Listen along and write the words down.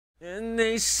And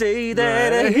they say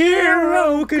that a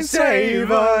hero could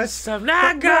save us. I'm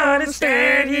not gonna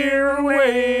stand here and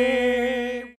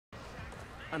wait.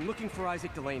 I'm looking for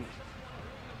Isaac Delaney.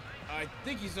 I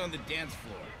think he's on the dance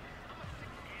floor.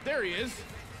 There he is.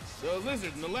 The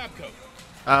lizard in the lab coat.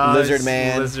 Lizard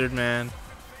man. Lizard man.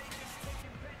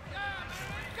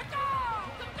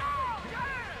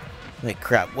 Wait,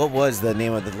 crap. What was the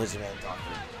name of the lizard man doctor?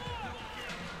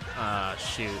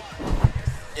 Shoot.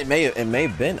 It may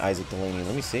have been Isaac Delaney.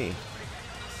 Let me see.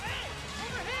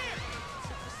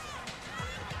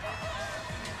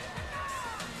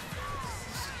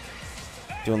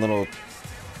 Doing a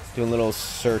little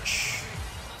search.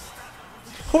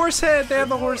 Horsehead. They have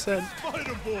the horsehead.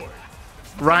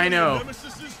 Rhino.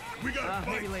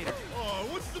 Maybe later. Oh,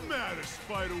 what's the matter,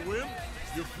 Spider Wimp?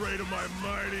 You afraid of my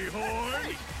mighty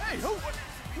horn? Hey,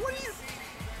 what are you?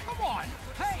 Come on.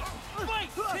 Hey, fight!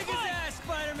 Kick his ass,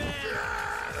 Spider-Man!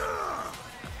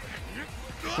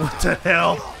 What the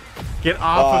hell? Get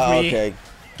off of me. Okay.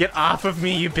 Get off of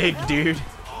me, you big dude.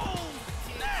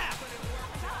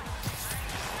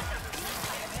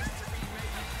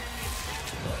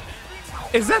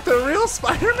 Is that the real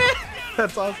Spider-Man?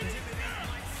 That's awesome.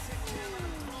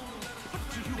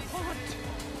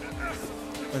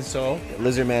 And so?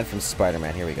 Lizard man from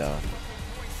Spider-Man. Here we go.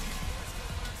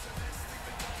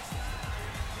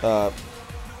 Let's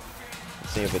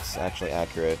see if it's actually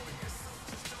accurate.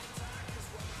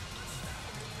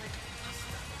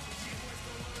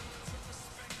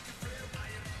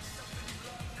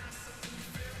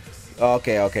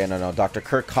 Okay, no, Dr.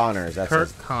 Kirk Connors. That's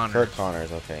Kirk Connors. Kirk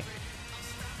Connors, okay.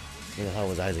 Who the hell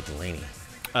was Isaac Delaney?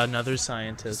 Another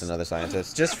scientist. Just another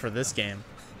scientist. Just for this game.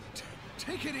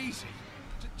 Take it easy.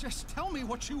 Just tell me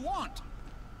what you want.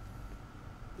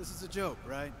 This is a joke,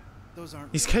 right? Those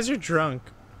aren't. These guys are drunk.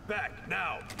 Back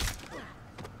now.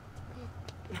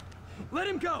 Let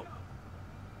him go.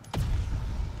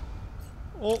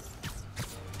 Oh.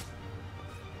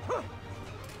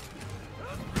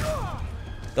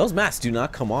 Those masks do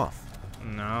not come off.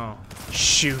 No.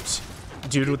 Shoot.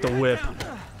 Dude with the whip.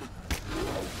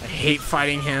 I hate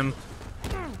fighting him.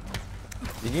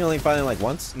 Did you only fight him like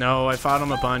once? No, I fought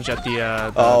him a bunch at the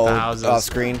houses. Off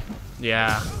screen?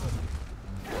 Yeah.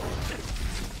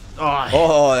 Oh,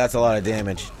 Oh, that's a lot of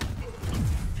damage.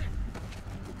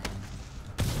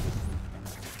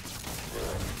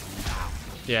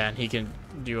 yeah, and he can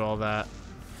do all that.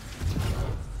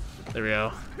 There we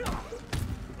go.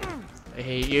 I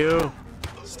hate you.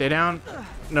 Stay down.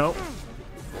 Nope.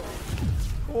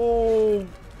 Oh.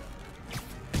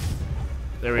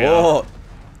 There we go.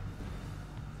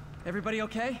 Everybody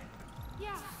okay?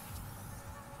 Yeah.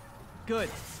 Good.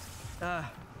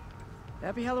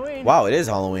 Happy Halloween. Wow, it is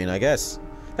Halloween, I guess.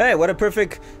 Hey, what a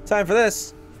perfect time for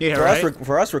this. Yeah, for right? us,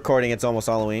 for us recording, it's almost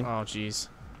Halloween. Oh, jeez.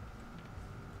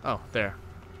 Oh, there.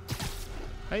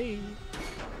 Hey.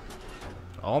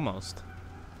 Almost.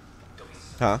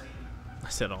 Huh? I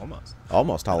said almost.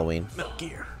 Almost Halloween. Metal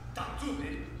Gear.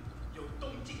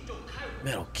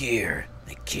 Metal Gear.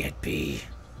 It can't be.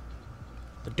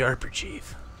 The DARPA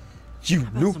chief. You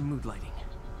know. Some mood lighting.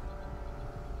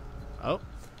 Oh.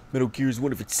 Metal Gear is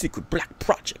one of its secret black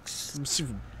projects.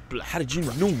 How did you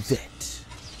know that?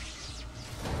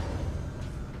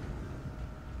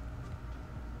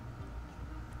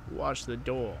 Watch the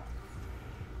door.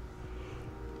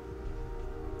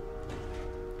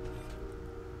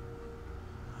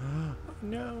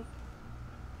 No.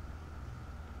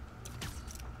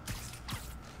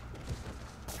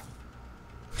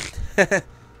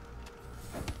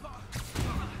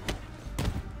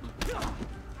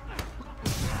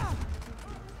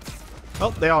 Oh,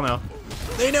 they all know.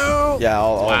 They know. Yeah,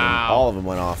 all Wow. of them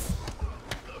went off.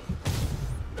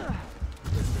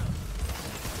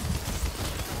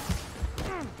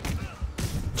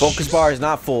 Focus bar is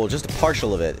not full, just a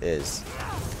partial of it is.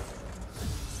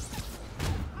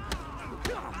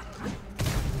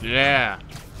 Yeah.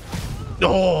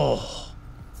 Oh.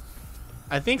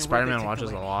 I think Spider-Man watches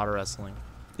a lot of wrestling.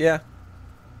 Yeah.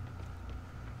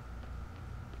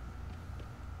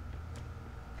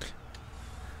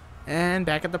 And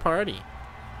back at the party.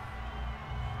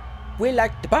 We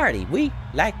like to party. We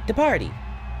like to party.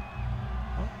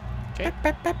 Okay.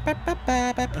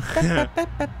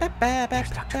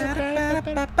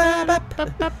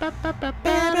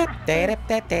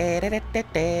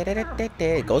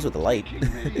 It goes with the light.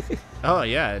 Oh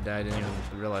yeah, I didn't even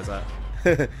realize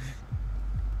that.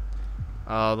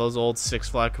 Those old Six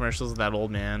Flags commercials with that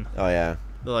old man. Oh yeah.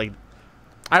 They're like,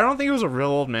 I don't think it was a real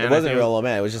old man. It wasn't a real old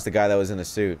man. It was just a guy that was in a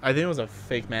suit. I think it was a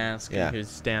fake mask. Yeah. And he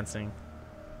was dancing.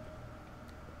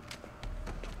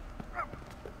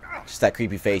 Just that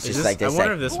creepy face, just like I this.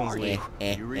 wonder like, if this one's Lee.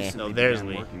 You recently No, there's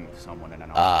began Lee. working with someone in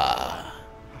an Ah.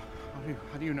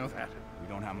 How do you know that? We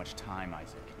don't have much time,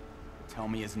 Isaac. Tell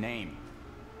me his name.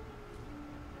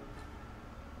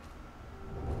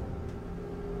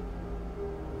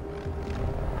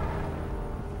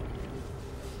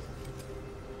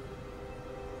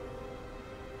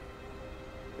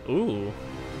 Ooh.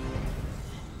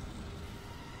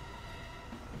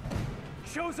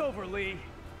 Show's over, Lee.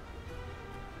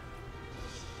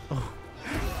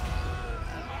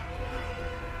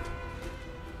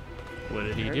 What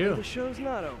did he Apparently do? The show's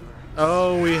not over.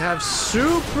 Oh, we have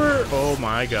super. Oh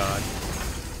my god.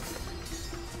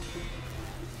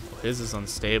 Oh, his is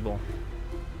unstable.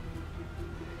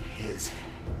 His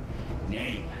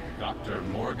name, Dr.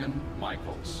 Morgan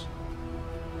Michaels.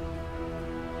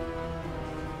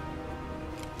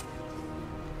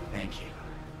 Thank you.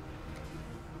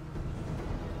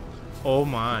 Oh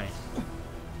my.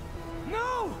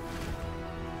 No!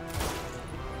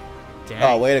 Dang.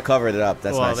 Oh, way to cover it up.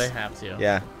 That's well, nice. they have to.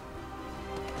 Yeah.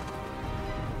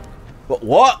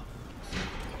 What?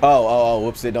 Oh,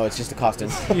 whoops. No, it's just a costume.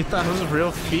 You thought it was a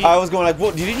real feat? I was going like,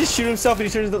 what? Did he just shoot himself and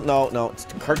he turned into... No, it's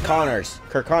Kurt Connors.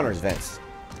 Kurt Connors, Vince.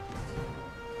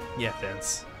 Yeah,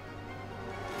 Vince.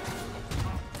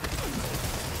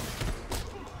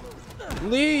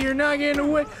 Lee, you're not getting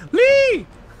away. Lee!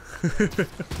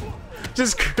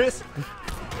 Just Chris.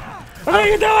 What are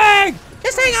you doing?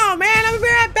 Just hang on, man. I'm gonna be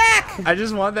right back. I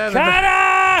just want that.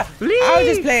 Lee! I was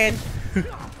just playing.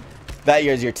 That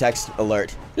year's your text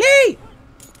alert. Lee!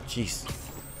 Jeez.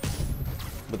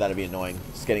 But that'd be annoying.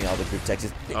 Just getting all the group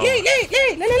texts. Oh. Lee!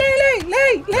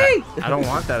 I don't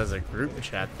want that as a group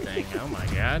chat thing. Oh my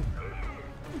god.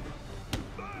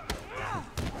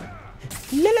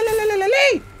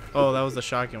 Lee! Oh, that was the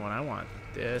shocking one. I want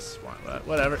this one. But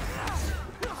whatever.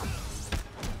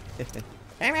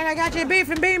 Hey man, I got you a beef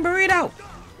and bean burrito.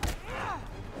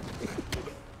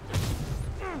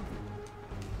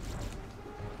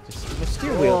 The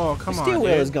steel wheel. Oh, come the on, steel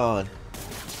wheel dude. is gone.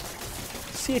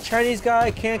 See a Chinese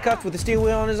guy handcuffed with a steel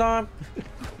wheel on his arm?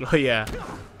 Oh yeah.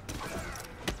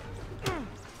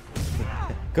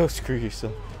 Go screw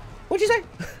yourself. What'd you say?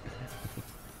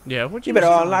 Yeah. What You better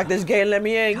unlock this gate and let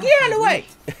me in. Get out of the way.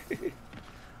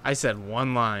 I said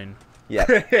one line. Yeah.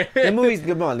 The movie's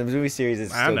come on. The movie series is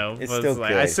still, I know. it's but still it's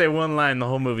like, good. I say one line, the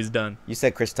whole movie's done. You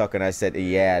said Chris Tucker, and I said,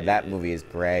 yeah, that movie is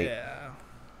great. Yeah.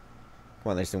 Come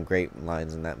on, there's some great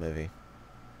lines in that movie.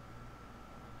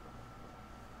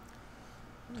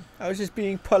 I was just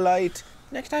being polite.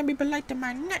 Next time be polite to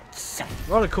my nuts.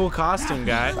 What a cool costume,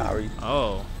 guy. Sorry.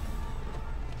 Oh.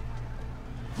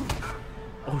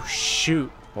 Oh shoot.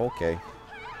 Okay.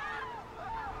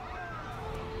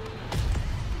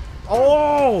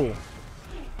 Oh.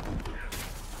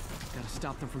 Gotta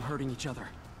stop them from hurting each other.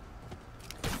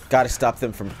 Gotta stop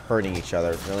them from hurting each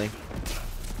other, really?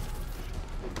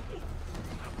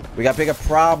 We got bigger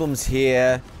problems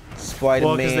here, Spider-Man.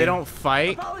 Well, because they don't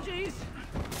fight, Apologies!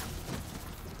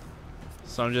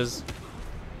 so I'm just.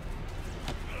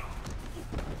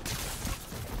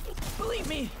 Believe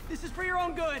me, this is for your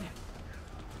own good.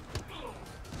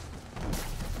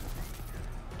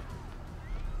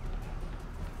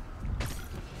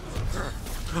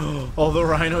 Oh, the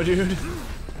rhino dude.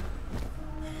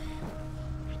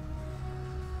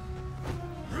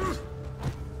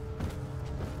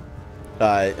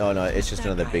 Oh no, it's just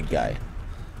another big guy.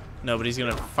 No, but he's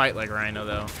gonna fight like Rhino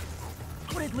though.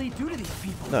 What did Lee do to these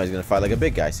people? No, he's gonna fight like a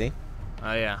big guy, see?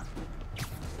 Oh yeah.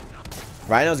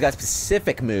 Rhino's got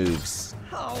specific moves.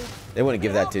 Oh, They wouldn't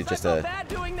give that to I just felt a... bad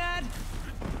doing that.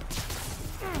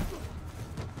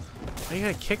 Why you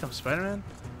gotta kick him, Spider-Man?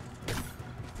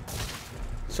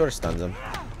 Sort of stuns him.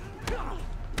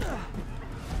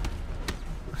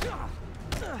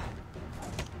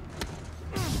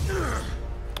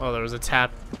 Oh, there was a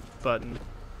tap button.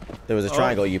 There was a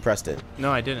triangle, you pressed it.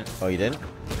 No, I didn't. Oh, you didn't?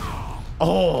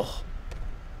 Oh.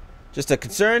 Just a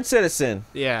concerned citizen.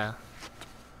 Yeah.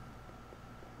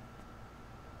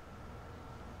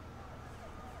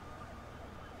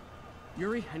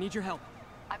 Yuri, I need your help.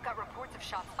 I've got reports of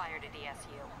shots fired at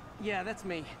ESU. Yeah, that's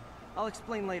me. I'll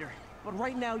explain later. But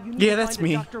right now, you need Yeah, to that's find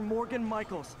me. Dr. Morgan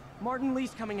Michaels. Martin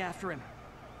Lee's coming after him.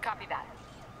 Copy that.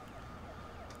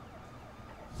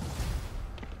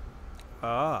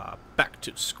 Ah, back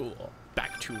to school.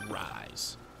 Back to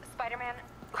rise. Spider-Man,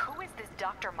 who is this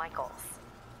Dr. Michaels?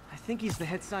 I think he's the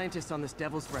head scientist on this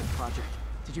Devil's Breath project.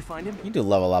 Did you find him? You do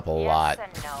level up a lot. Yes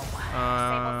and no.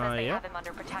 Sable says they yeah. have him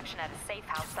under protection at a safe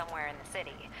house somewhere in the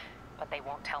city, but they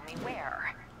won't tell me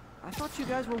where. I thought you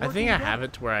guys were I working think I together. have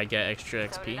it to where I get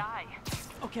extra So XP. did I.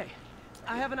 Okay,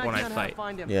 I have an when idea I on how to fight.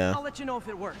 find him. Yeah. I'll let you know if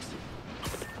it works.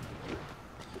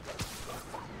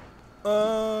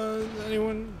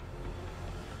 Anyone?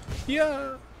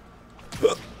 Yeah.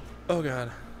 Oh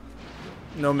god.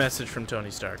 No message from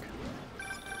Tony Stark.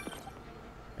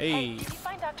 Hey, Hey. did you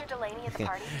find Dr. Delaney at the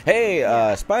party?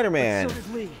 Hey, Spider-Man. So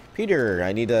did Lee. Peter,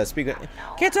 I need to speak. No,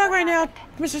 Can't talk right now,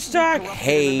 Mr. Stark. Corrupted him and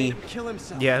Hey. made him kill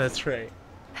himself. Yeah, that's right.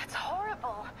 That's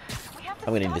horrible. We have to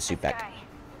I'm gonna need stop the suit this back. guy.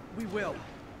 We will.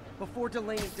 Before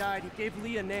Delaney died, he gave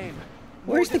Lee a name.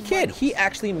 Where's the Morgan kid? Michaels. He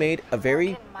actually made a very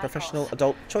Morgan Michaels. professional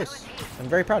adult choice. I'm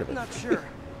very proud of it. Not sure,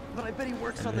 but I bet he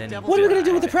works on the then he devil's What are we gonna breath.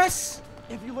 do with the press?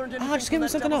 If you learned anything Just give from him that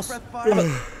something devil's else. breath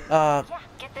fire, Uh, Yeah,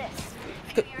 get this.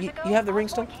 A Good. few years ago, You have the ring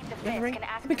Osborn still? came to You have the ring? Fisk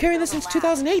and asked I've been him to carrying build this a since lab,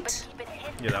 2008. but keep it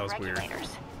hidden Yeah, that from was weird. regulators.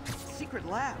 secret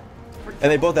lab. For and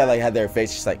they both had their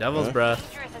face just like Devil's huh?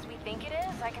 breath. Dangerous as we think it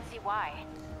is, I can see why.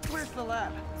 Where's the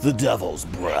lab? The devil's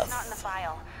It's not in the breath.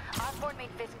 file. Osborn made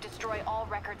Fisk destroy all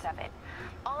records of it.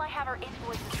 All I have are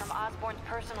invoices from Osborn's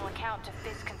personal account to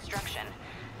Fisk Construction.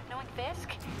 Knowing Fisk,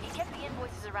 he kept the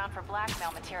invoices around for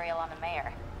blackmail material on the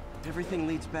mayor. Everything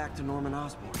leads back to Norman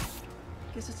Osborn.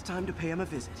 Guess it's time to pay him a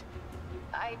visit.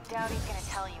 I doubt he's gonna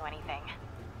tell you anything.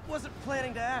 Wasn't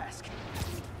planning to ask.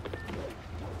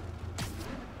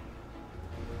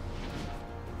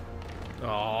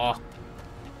 Aw.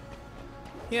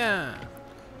 Yeah.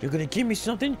 You're gonna give me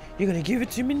something. You're gonna give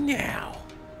it to me now.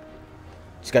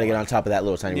 Just gotta get on top of that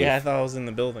little tiny Yeah, I roof. thought I was in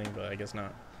the building, but I guess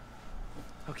not.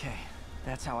 Okay,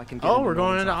 that's how I can get Oh, into we're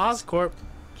going Norman's into office. Oscorp.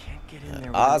 Can't get in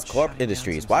there without shutting Oscorp down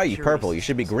Industries. some Why are you security purple? You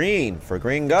should be systems. green for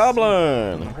Green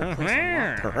Goblin. The whole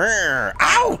place unlocked.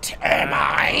 Out am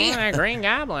I? Green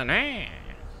Goblin, eh?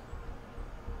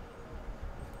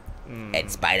 In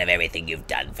spite of everything you've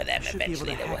done for them, Should be able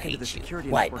eventually to they will hack into the hate you. security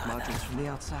Why network bother? modules from the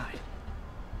outside.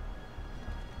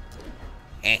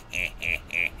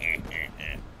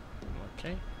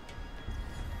 Okay.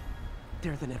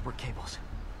 They're the network cables.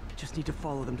 Just need to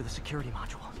follow them to the security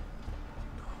module.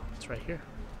 It's right here.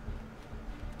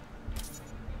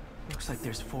 Looks like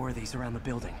there's 4 of these around the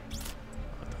building. I'll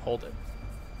have to hold it.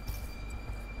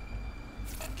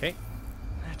 Okay.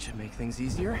 That should make things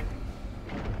easier.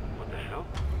 What the hell?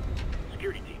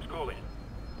 Security teams, call in.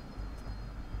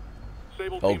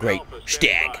 Sable Oh, Team great. Alpha, stand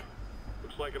Stag. by.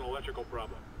 Looks like an electrical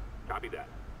problem. Copy that.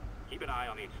 Keep an eye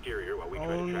on the exterior while we try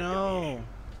Oh to track down the no. issue.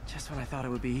 Just when I thought it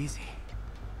would be easy.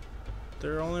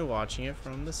 They're only watching it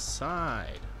from the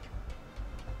side.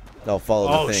 They'll follow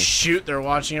Oh the thing. shoot, they're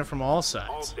watching it from all All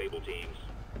sides. stable teams.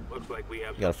 Looks like we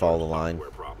have You gotta some follow sort of the line.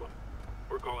 software problem.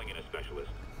 We're calling in a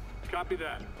specialist. Copy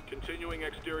that. Continuing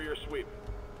exterior sweep.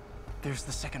 There's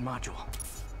the second module.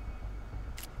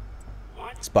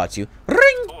 What? Spots you. Ring!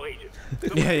 All agents.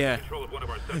 Yeah, yeah. Control of one of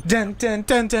our subjects. Dun dun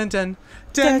dun dun dun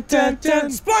dun dun dun.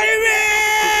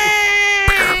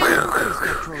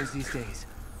 Spider-Man! Drones these days.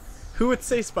 Who would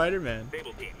say Spider-Man?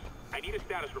 Stable teams. I need a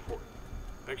status report.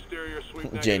 Exterior sweep.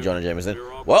 Jane negative. Jonah Jameson.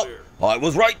 You're all Well, clear. I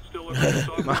was right. Still looking at the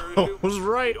software I issue? was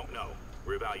right. We don't know.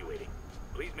 We're evaluating.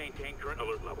 Please maintain current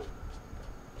alert level.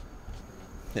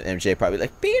 And MJ probably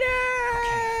like, Peter!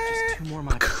 Just 2 more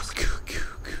modules.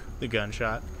 The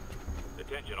gunshot.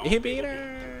 Attention all Hey, stable Peter.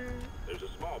 teams. There's a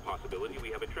small possibility we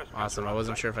have a trespasser Awesome. I on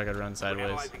wasn't site. sure if I could run We're sideways.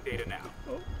 analyzing data now.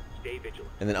 Stay vigilant.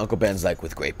 And then Uncle Ben's like,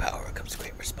 with great power comes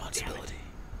great responsibility.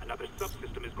 Another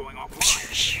subsystem is going offline.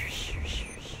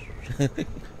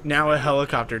 Now a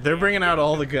helicopter. They're bringing out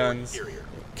all the guns. Exterior.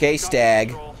 Okay,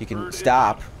 Stag, you can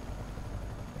stop.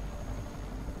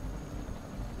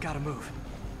 Gotta move.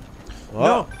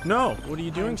 No, no. What are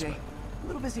you Hi, doing? MJ. A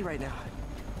little busy right now.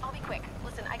 I'll be quick.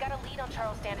 Listen, I got a lead on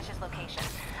Charles Standish's location.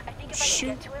 I think if I Shoot.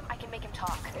 can get to him, I can make him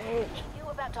talk. He knew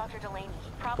about Dr. Delaney. He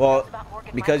probably Well, knows about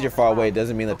Morgan because you're Michaels far as well. away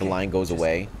doesn't mean that the Okay, line goes just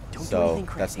away. don't do So anything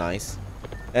that's crazy. nice.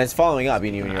 And it's following up,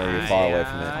 even when you're far away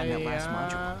from it. Find that last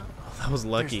module. Oh, that was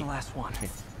There's lucky. the last one.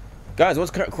 Guys,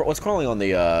 what's crawling on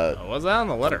the Oh, what's that on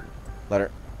the letter? letter?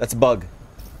 That's a bug.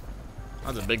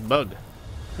 That's a big bug.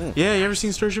 Yeah, you ever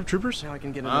seen Starship Troopers? Now I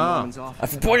can get into Oh. Norman's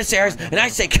office. I've pointed stairs, and I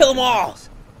say kill them all.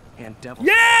 And devil.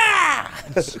 Yeah!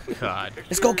 God,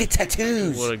 Let's go get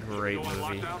tattoos. what a great Still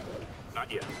on movie. lockdown?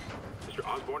 Not yet. Mr.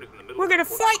 Osborn is in the middle We're of gonna a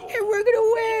fight call. and we're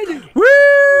gonna win.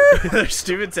 Woo! They're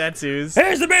stupid tattoos.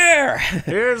 Here's the bear.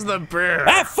 Here's the bear.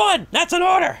 Have fun. That's an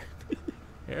order.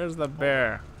 Here's the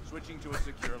bear. Switching to a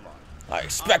secure line. I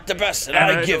expect the best, and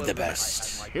And I I give do. the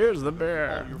best. Here's the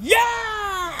bear.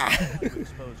 Yeah!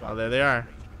 Oh, there they are.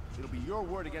 It'll be your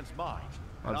word against mine.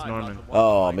 That's Norman.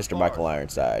 Oh, Mr. Michael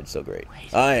Ironside, so great.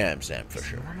 I am Sam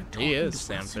Fisher. Norman He talking is to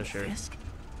Sam Wilson Fisher. Fisk?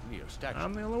 Neo statue.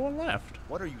 I'm the only one left.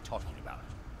 What are you talking about?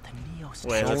 The Neo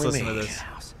Wait, let's Only listen to me. this.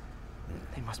 house.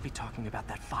 They must be talking about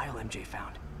that file MJ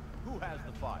found. Who has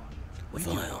the file? The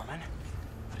file.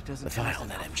 But it doesn't The tell us file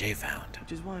that enough, MJ found.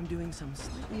 which is why I'm doing some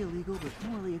slightly illegal but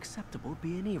morally acceptable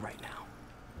B&E right now.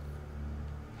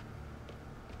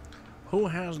 Who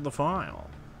has the file?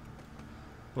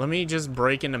 Let me just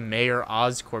break into Mayor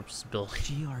Oscorp's building.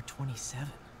 GR-27.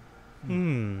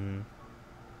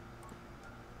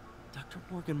 Dr.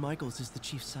 Morgan Michaels is the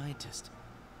chief scientist,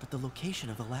 but the location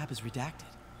of the lab is redacted.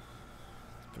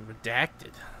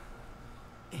 Redacted.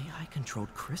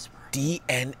 AI-controlled CRISPR.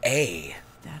 DNA.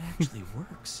 That actually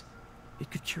works.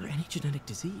 It could cure any genetic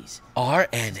disease.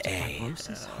 RNA.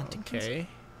 Fibrosis, Huntington's. Okay.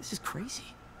 This is crazy.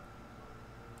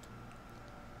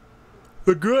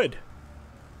 The good.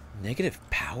 Negative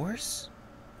powers?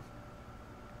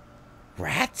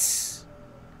 Rats?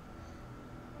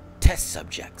 Test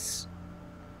subjects.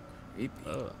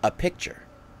 A picture.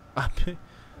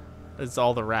 It's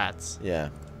all the rats. Yeah.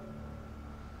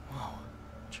 Whoa.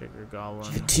 Trigger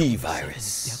goblin. The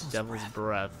T-virus. Devil's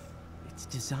breath. It's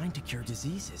designed to cure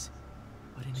diseases,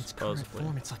 but in its current Supposedly.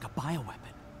 form, it's like a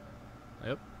bioweapon.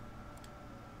 Yep.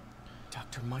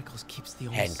 Dr. Michaels keeps the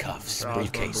only Handcuffs. secret Osborn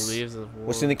Briefcase. believes of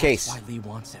What's in the war. case? That's why Lee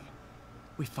wants him.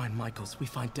 We find Michaels, we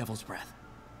find Devil's Breath.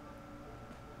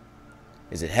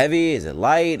 Is it heavy? Is it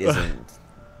light? Is it...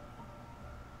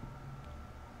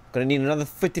 Gonna need another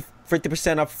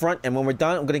 50% up front, and when we're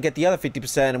done, I'm gonna get the other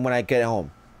 50% and when I get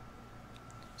home.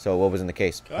 So what was in the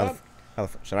case? How the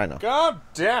should I know? Calm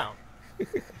down.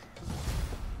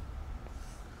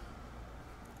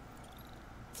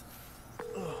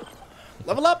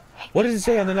 Level up. What does it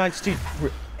say on the 9th Street,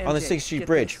 on the 6th Street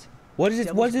Bridge? What is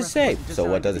it? What does it say? So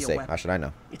what does it say? How should I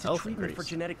know? It's a Health treatment for increase.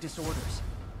 genetic disorders,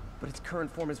 but its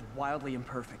current form is wildly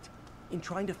imperfect. In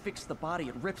trying to fix the body,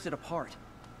 it rips it apart.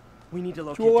 We need to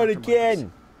locate Do it Dr. again.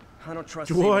 Michaels. I don't trust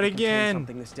Do Saber it to contain again.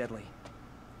 something this deadly.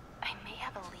 I may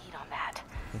have a lead on that.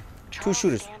 Two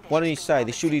shooters, one on each side.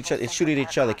 They shoot each other. They shoot at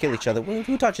each other. Kill each other.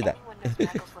 Who taught you that?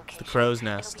 The crow's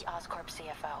nest.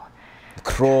 The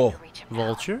crow.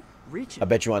 Vulture. Reach I him.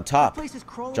 bet you on top. That place is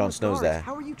crawling Jon with Snow's guards. there.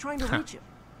 How are you trying to reach him?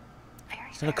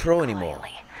 He's not a crow anymore.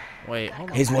 Wait, hold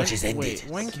on. His When- watch is ended. Wait,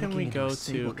 when can we Sneaking into go a to?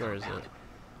 single Where is it? compound.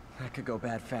 That could go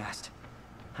bad fast.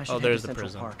 I should Oh, head there's to the Central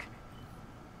prison. Park.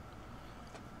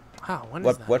 Wow, when is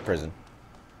What? that? What prison?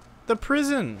 The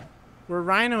prison where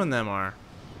Rhino and them are.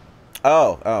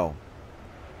 Oh. Oh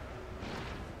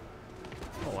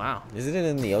wow. Is it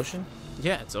in the ocean?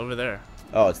 Yeah, it's over there.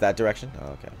 Oh, it's that direction?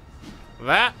 Oh, okay.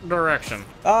 That direction.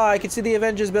 Oh, I can see the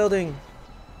Avengers building.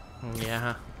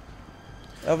 Yeah.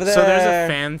 Over there. So there's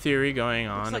a fan theory going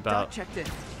on Looks like about Doc checked in.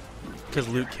 because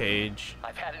Luke Cage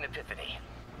I've had an epiphany.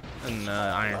 and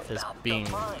Iron Fist being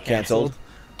Canceled.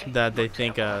 that they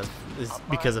think is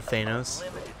because of Thanos,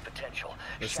 Limited potential.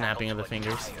 the snapping of the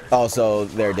fingers. Oh, so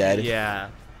they're dead. Yeah.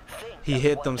 He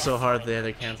hit them so hard they had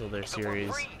to cancel their But we're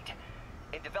series. freed.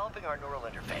 In developing our neural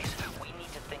interface, we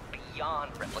need to think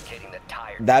beyond replicating the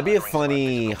tired. That'd be a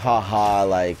fluttering funny, haha,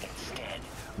 like Instead,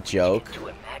 joke. to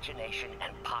imagination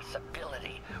and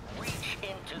possibility, reach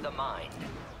into the mind.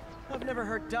 I've never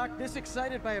heard Doc this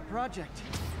excited by a project.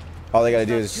 All they gotta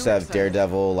do is Not just too have excited.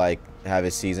 Daredevil like have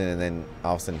his season, and then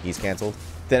all of a sudden he's canceled.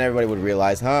 Then everybody would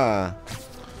realize, huh?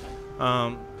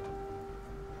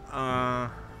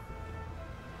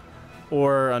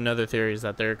 Or another theory is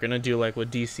that they're gonna do like what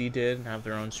DC did and have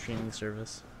their own streaming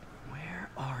service. Where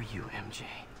are you, MJ?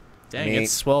 Dang, Me-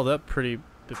 it's swelled up pretty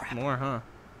bit more, huh?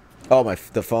 Oh,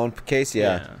 the phone case,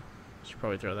 yeah. Should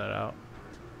probably throw that out.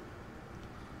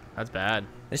 That's bad.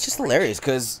 It's just hilarious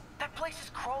because That place is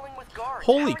crawling with guards.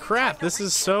 Holy How are you crap! trying to This is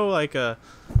reach so like a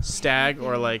stag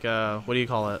or like a what do you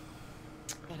call it?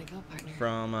 Gotta go, partner.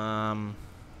 From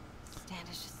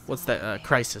Standish is what's so that? away.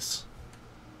 Crisis.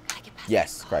 Gotta get past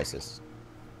yes, that car. Crisis.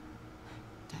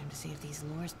 Time to see if these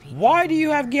lures Pete Why gave do me you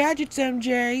have work. gadgets,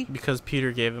 MJ? Because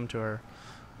Peter gave them to her.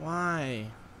 Why?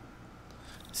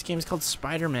 This game is called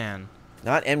Spider-Man.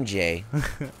 Not MJ.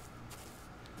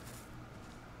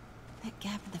 That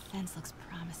gap in the fence looks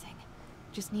promising.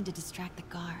 Just need to distract the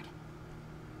guard.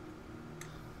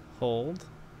 Hold.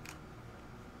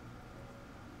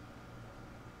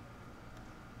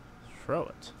 Throw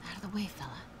it. Out of the way,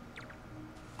 fella.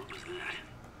 What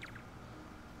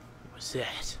was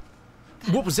that?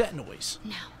 What was that noise?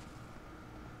 Now.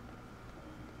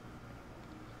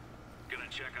 Gonna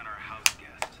check on our house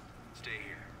guest. Stay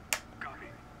here. Copy.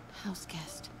 House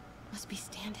guest. Must be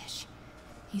Standish.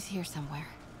 He's here somewhere.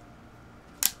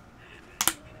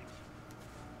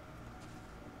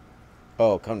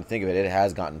 Oh, come to think of it, it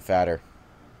has gotten fatter.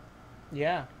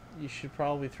 Yeah, you should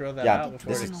probably throw that Yeah, out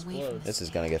before this it is- explodes. This is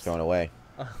gonna get thrown away.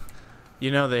 You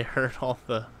know they heard all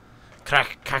the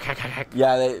crack, crack, crack, crack, crack.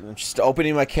 Yeah, I'm just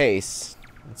opening my case.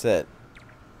 That's it.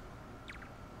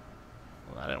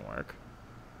 that didn't work.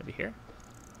 Maybe here?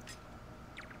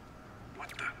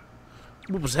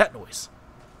 What was that noise?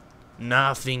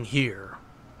 Nothing here.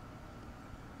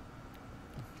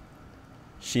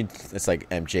 It's like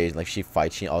MJ, like she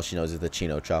fights, all she knows is the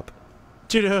Chino chop.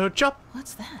 Chino chop!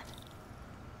 What's that?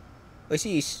 What's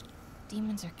this?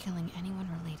 Demons are killing anyone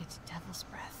related to Devil's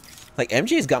Breath. Like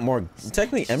MJ's got more,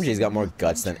 technically MJ's got more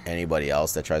guts than anybody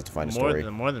else that tries to find a story.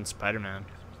 More than Spider-Man.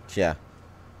 Yeah.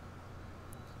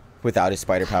 Without his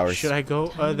spider powers. Should I go?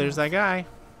 There's that guy.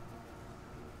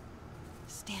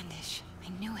 Standish. I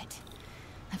knew it.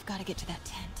 I've got to get to that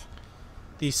tent.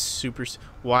 These super...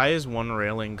 Why is one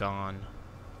railing gone?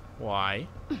 Why?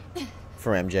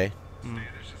 For MJ.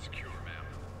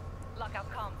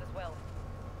 Lockout comms as well.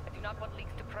 I do not want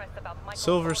leaks to press about Michael.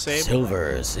 Silver Sable.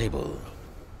 Silver Sable.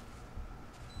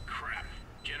 Crap.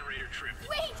 Generator tripped.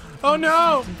 Wait! Oh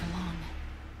no!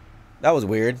 That was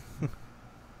weird.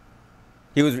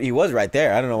 He was right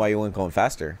there. I don't know why you weren't going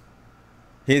faster.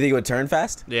 You think it would turn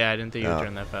fast? Yeah, I didn't think it would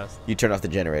turn that fast. You turn off the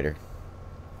generator.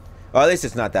 Well, at least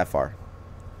it's not that far.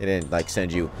 It didn't like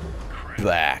send you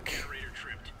back.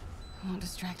 Won't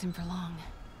distract him for long.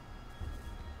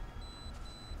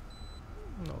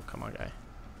 Oh, come on, guy.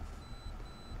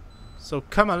 So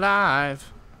come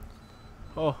alive.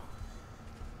 Oh.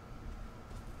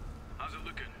 How's it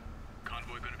looking?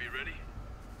 Convoy gonna be ready?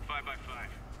 5 by 5.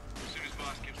 As soon as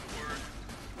boss gives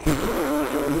the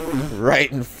word.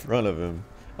 Right in front of him.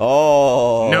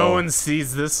 Oh. No one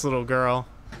sees this little girl.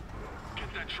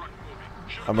 Get that truck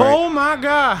moving. I'm wearing, Oh my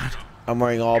god! I'm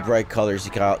wearing all bright colors.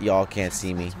 Y'all can't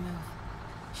see me.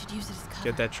 Should use it as cover.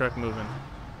 Get that truck moving.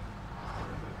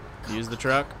 Use the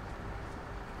truck.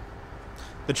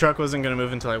 The truck wasn't gonna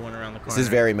move until I went around the corner. This is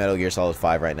very Metal Gear Solid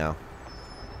 5 right now.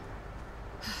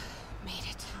 Made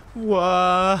it.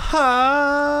 Whoa.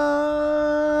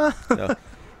 No.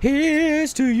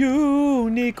 Here's to you,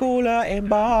 Nicola and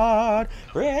Bart.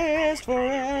 Rest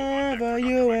forever,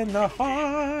 you in the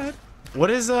heart. What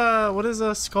does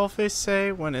Skullface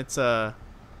say when it's what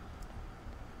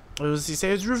does he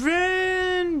say? It's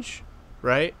revenge,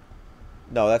 right?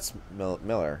 No, that's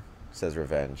Miller says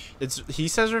revenge. He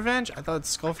says revenge. I thought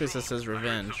it's Skullface that says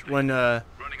revenge when the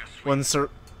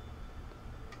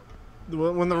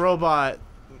robot,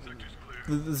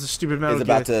 the stupid metal is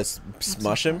about to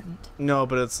smush him. No,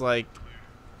 but it's like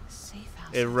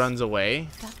it runs away.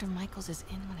 Dr. Michaels is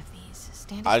in one of these.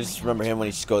 Standish I just remember him when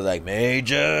he just goes like,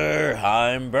 Major,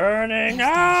 I'm burning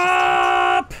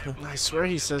up. I swear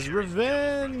he says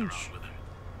revenge.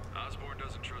 Osborn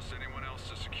doesn't trust anyone else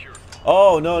to secure.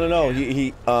 Oh no.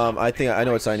 He I think I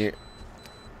know what's on here.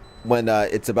 When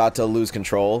it's about to lose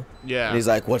control. Yeah. And he's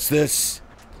like, what's this?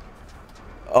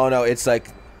 Oh no, it's like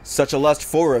such a lust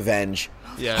for revenge.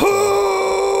 Yeah.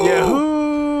 Who? Yeah.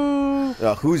 Who?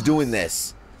 Who's doing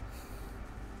this?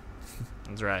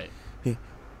 That's right.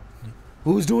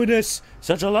 Who's doing this?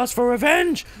 Such a lust for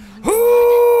revenge.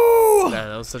 Who? Yeah,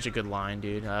 that was such a good line,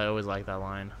 dude. I always like that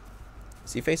line.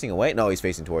 Is he facing away? No, he's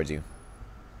facing towards you.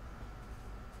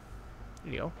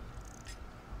 There you go.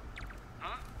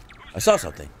 I saw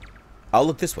something. I'll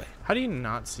look this way. How do you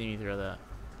not see me through that?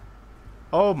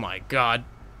 Oh my god.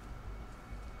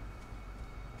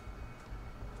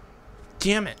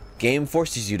 Damn it. Game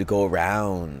forces you to go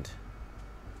around.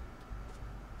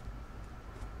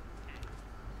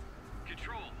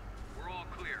 Control, we're all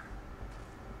clear.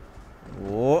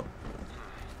 Whoa.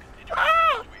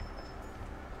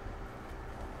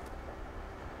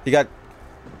 He got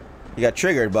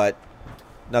triggered, but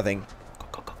nothing. Go,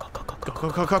 go, go, go, go, go,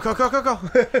 go, go, go,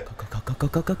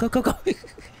 go, go, go. Go. I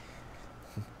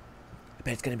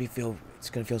bet it's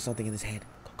gonna feel something in his hand.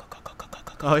 Go.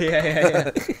 Oh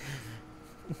yeah.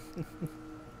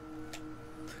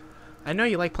 I know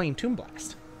you like playing Toon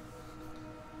Blast.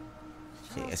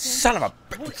 Yeah, son of a.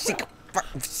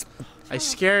 I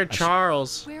scared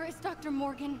Charles. Where is Dr.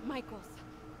 Morgan Michaels?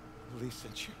 Lee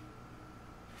sent you,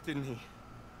 didn't he?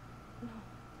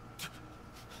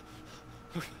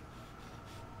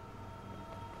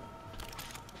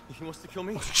 He wants to kill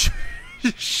me?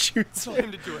 Shoots Tell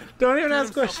him to do it. Don't even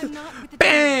ask questions.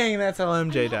 Bang! That's how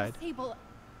MJ died.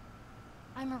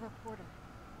 I'm a reporter,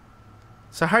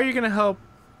 So how are you gonna help?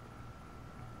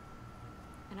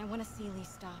 and I want to see Lee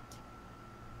stopped.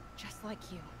 Just like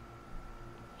you.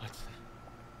 What?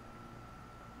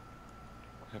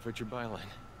 I've read your byline.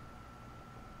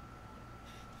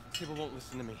 Table won't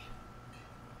listen to me.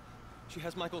 She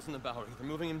has Michaels in the Bowery. They're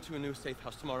moving him to a new safe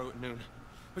house tomorrow at noon.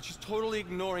 But she's totally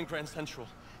ignoring Grand Central.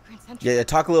 Grand Central? Yeah,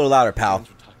 talk a little louder, pal. Were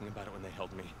talking about it when they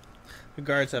held me. The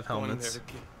guards have Going in helmets. there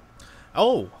to get-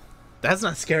 Oh, that's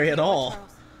not scary at all.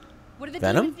 What do the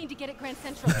Venom? demons need to get at Grand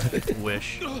Central?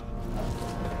 Wish.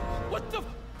 What the?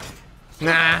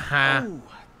 Nah. Oh,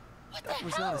 that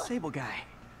was not a Sable guy.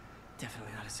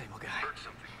 Definitely not a Sable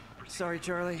guy. Sorry,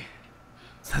 Charlie.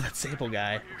 It's not that Sable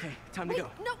guy. Okay, time to Wait, go.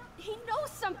 no, he knows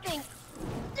something.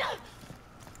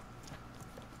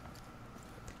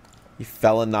 He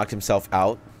fell and knocked himself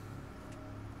out.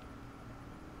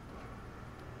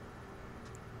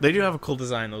 They do have a cool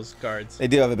design, those guards. They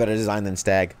do have a better design than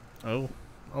Stag. Oh,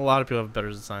 a lot of people have better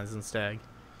designs than Stag.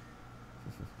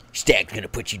 Stag's gonna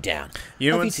put you down.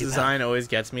 You know Love what too, design pal. always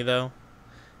gets me though?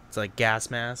 It's like gas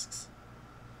masks.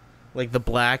 Like the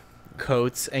black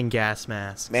coats and gas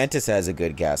masks. Mantis has a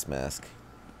good gas mask.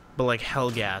 But like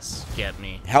Hellgas get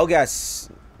me.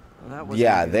 Hellgas, Well,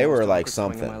 yeah, they were like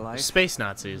something. Space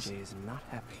Nazis. Jay's not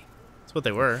happy. That's what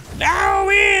they were. Now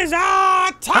is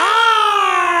our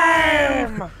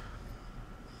time!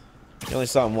 You only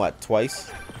saw him, what,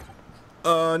 twice?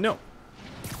 No.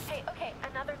 Hey, okay,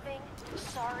 another thing.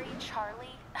 Sorry, Charlie.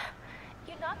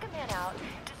 You knock a man out,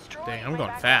 destroy Dang, I'm right going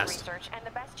back fast. to research, and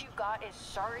the best you got is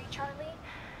sorry, Charlie.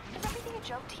 Is everything a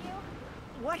joke to you?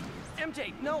 What?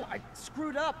 MJ, no, I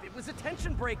screwed up. It was a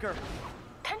tension breaker.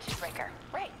 Tension breaker,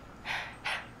 right.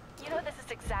 You know, this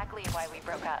is exactly why we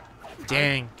broke up.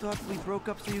 Dang. I thought we broke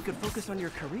up so you could focus on your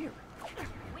career.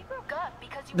 We broke up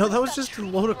because you No, wouldn't that was stop just a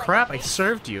treating load me of like crap. I shit.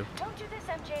 served you. Don't do this,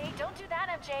 MJ. Don't do that,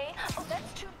 MJ. Oh,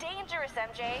 that's too dangerous,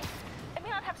 MJ. I may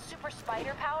not have super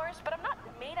spider powers, but I'm not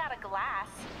made out of glass.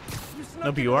 You snuck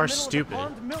No, but in you the are middle of a stupid.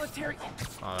 armed military.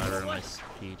 Oh, that hurt my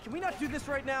speed. Can we not do this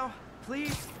right now,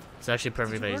 please? It's actually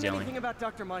perfect Did that you he's learn yelling. anything about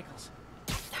Dr. Michaels?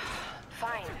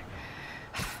 Fine.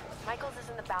 Michaels is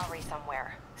in the Bowery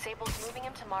somewhere. Sable's moving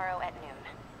him tomorrow at noon.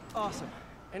 Awesome.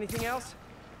 Anything else?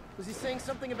 Was he saying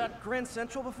something about Grand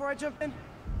Central before I jumped in?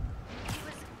 He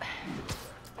was...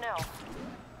 No.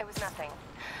 It was nothing.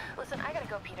 Listen, I gotta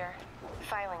go, Peter.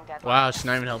 Filing deadline. Wow, she's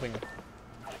not even helping.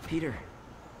 Peter.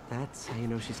 That's how you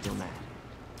know she's still mad.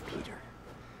 Peter.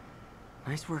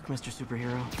 Nice work, Mr.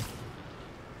 Superhero.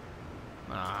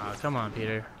 Ah, come on,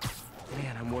 Peter.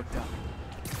 Man, I'm worked up.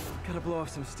 Gotta blow off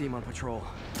some steam on patrol.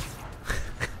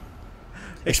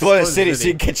 Explode the city so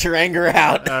you can get your anger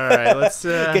out. All right, let's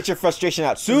get your frustration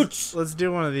out. Suits. Let's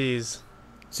do one of these.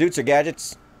 Suits or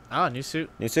gadgets? Oh, new suit.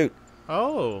 New suit.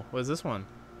 Oh, what's this one?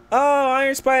 Oh,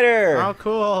 Iron Spider. Oh,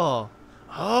 cool.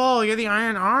 Oh, you're the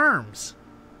Iron Arms.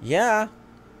 Yeah.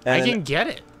 I And can get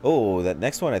it. Oh, that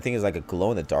next one I think is like a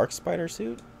glow-in-the-dark spider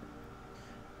suit.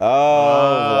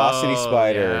 Oh, Velocity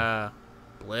Spider. Yeah.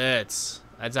 Blitz.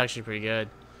 That's actually pretty good.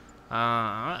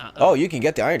 Oh, you can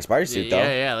get the Iron Spider suit though.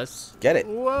 Yeah, let's get it.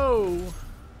 Whoa.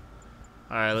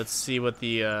 All right, let's see what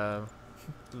the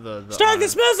Stark, that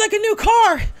smells like a new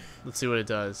car. Let's see what it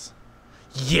does.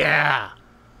 Yeah.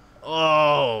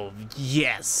 Oh,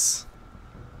 yes.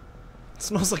 It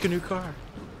smells like a new car.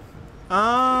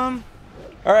 All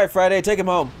right, Friday, take him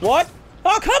home. What?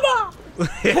 Oh, come on.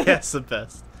 Yeah, it's the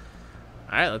best.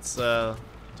 All right, let's do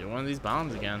one of these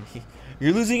bombs again.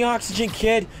 You're losing oxygen,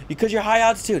 kid, because you're high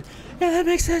altitude. Yeah, that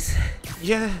makes sense.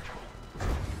 Yeah.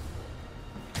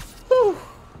 Whew.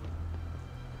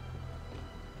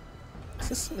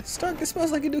 Stark, it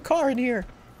smells like a new car in here.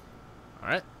 All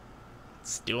right.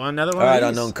 Let's do another one All right, of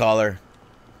these. unknown caller.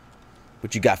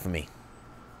 What you got for me?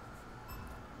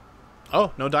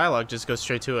 Oh, no dialogue. Just go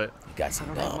straight to it. You got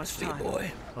some bombs for you,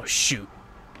 boy. Oh, shoot.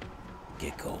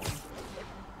 Get going.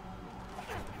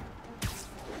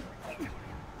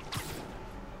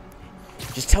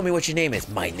 Just tell me what your name is.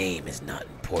 My name is not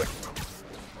important.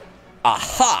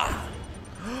 Aha!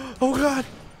 Oh, God.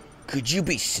 Could you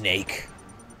be Snake?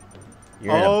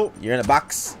 You're in a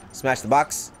box. Smash the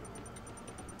box.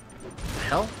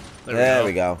 Hell? There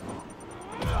we go.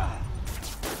 Okay,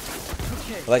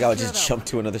 I like how I just jumped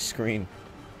to another screen.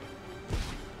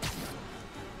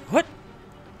 What?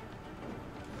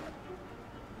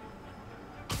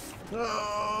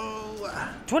 Oh.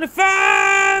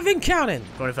 25 and counting.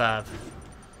 25.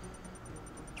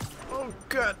 Oh,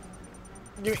 God.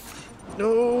 Give me.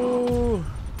 No.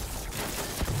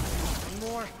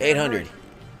 800.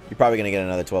 You're probably gonna get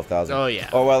another 12,000. Oh, yeah.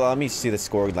 Oh well, let me see the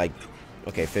score. Like,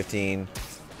 okay, 15.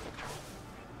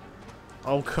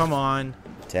 Oh, come on.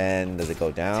 10. Does it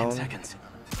go down? 10 seconds.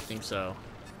 I think so.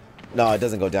 No, it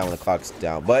doesn't go down when the clock's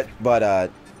down. But Oh,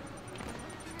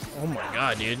 my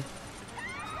God, dude.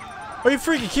 Are you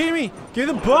freaking kidding me? Give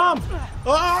the bomb.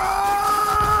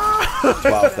 Ah!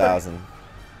 12,000.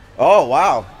 Oh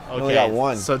wow. Okay, Only got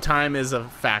one. So time is a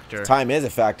factor. Time is a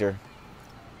factor.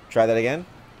 Try that again.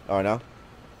 Or no?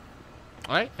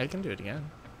 I can do it again.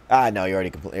 Ah, no, you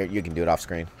already you can do it off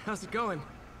screen. How's it going?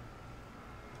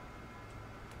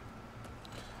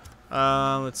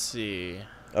 Let's see.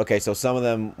 Okay, so some of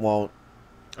them won't.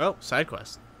 Oh, side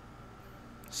quest.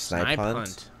 Snipe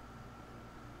hunt.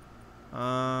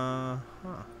 Huh.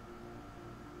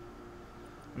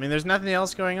 I mean, there's nothing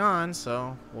else going on,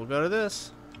 so we'll go to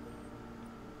this.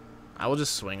 I will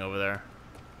just swing over there.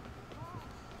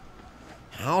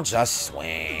 I'll just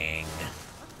swing.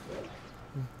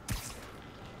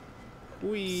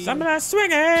 Whee. Somebody's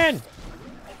swinging!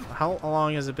 How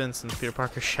long has it been since Peter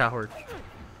Parker showered?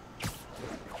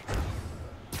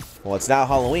 Well, it's now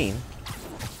Halloween.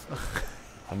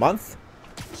 A month?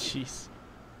 Jeez.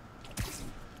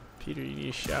 Peter, you need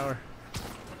a shower.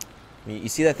 You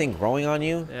see that thing growing on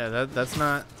you? Yeah, that's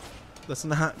not. That's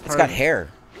not. It's got hair.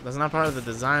 That's not part of the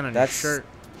design on your shirt.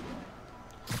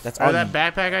 That's or that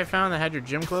backpack I found that had your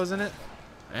gym clothes in it.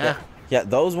 Yeah. Yeah,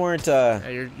 those weren't. Yeah,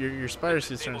 your spider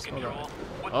suit's starting to smell that.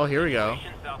 Oh, here we go.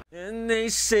 And they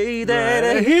say that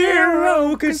a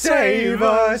hero could save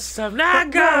us. I'm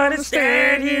not gonna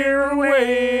stand here and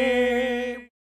wait.